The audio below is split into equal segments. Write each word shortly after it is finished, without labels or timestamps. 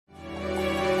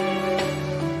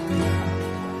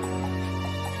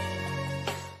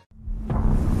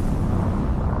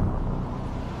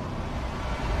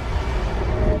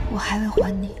还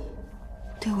你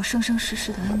对我生生世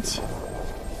世的恩情，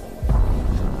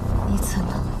你怎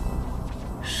能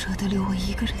舍得留我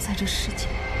一个人在这世间？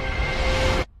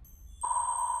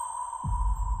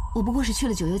我不过是去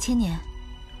了九幽千年，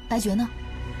白绝呢？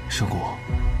圣谷，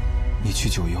你去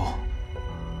九幽，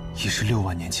已是6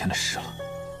万年前的事了。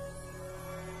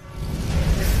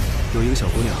有一个小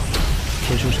姑娘，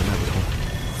天生神脉不通，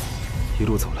一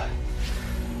路走来，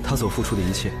她所付出的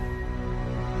一切，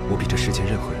我比这世间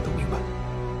任何人都明白。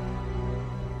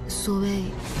所谓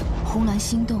红鸾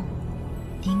心动，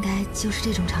应该就是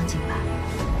这种场景吧？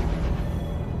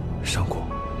上古，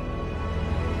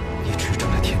你执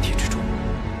掌在天地之中，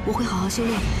我会好好修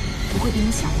炼，我会比你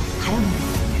想的还要努力。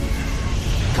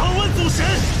拷问祖神，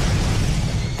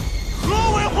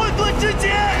何为混沌之劫？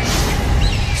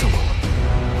上古，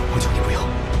我求你不要。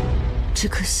只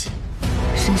可惜，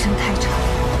人生太长，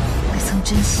未曾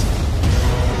珍惜；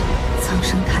苍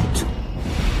生太重，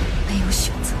没有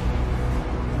选择。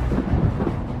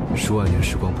数万年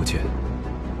时光不见，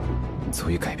足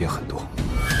以改变很多。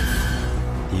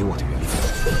你我的缘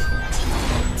分，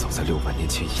早在6万年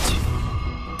前已尽。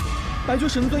白绝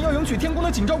神尊要迎娶天宫的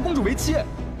景昭公主为妻。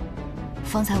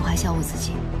方才我还笑我自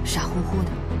己傻乎乎的，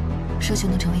奢求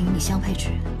能成为与你相配之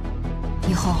人，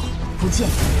以后不见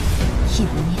亦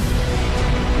不念。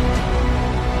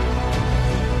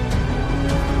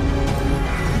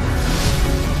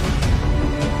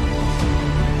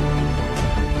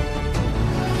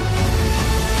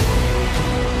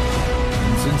本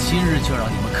尊今日就让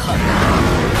你们看看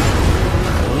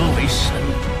何为神，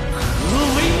何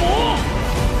为魔。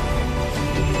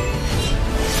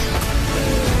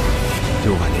6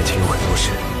万年前有很多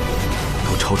事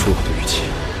都超出我的预期，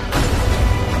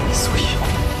所以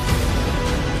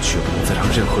绝不能再让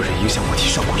任何人影响我替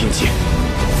上古应劫。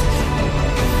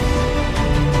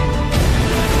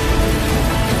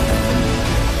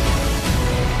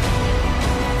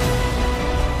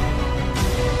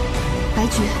白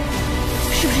绝，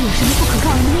是不是有什么不可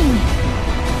告人的秘密？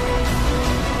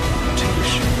这一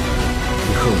世，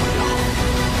你恨我也好，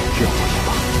怨我也罢，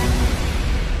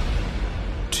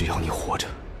只要你活着，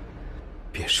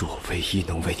便是我唯一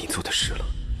能为你做的事了。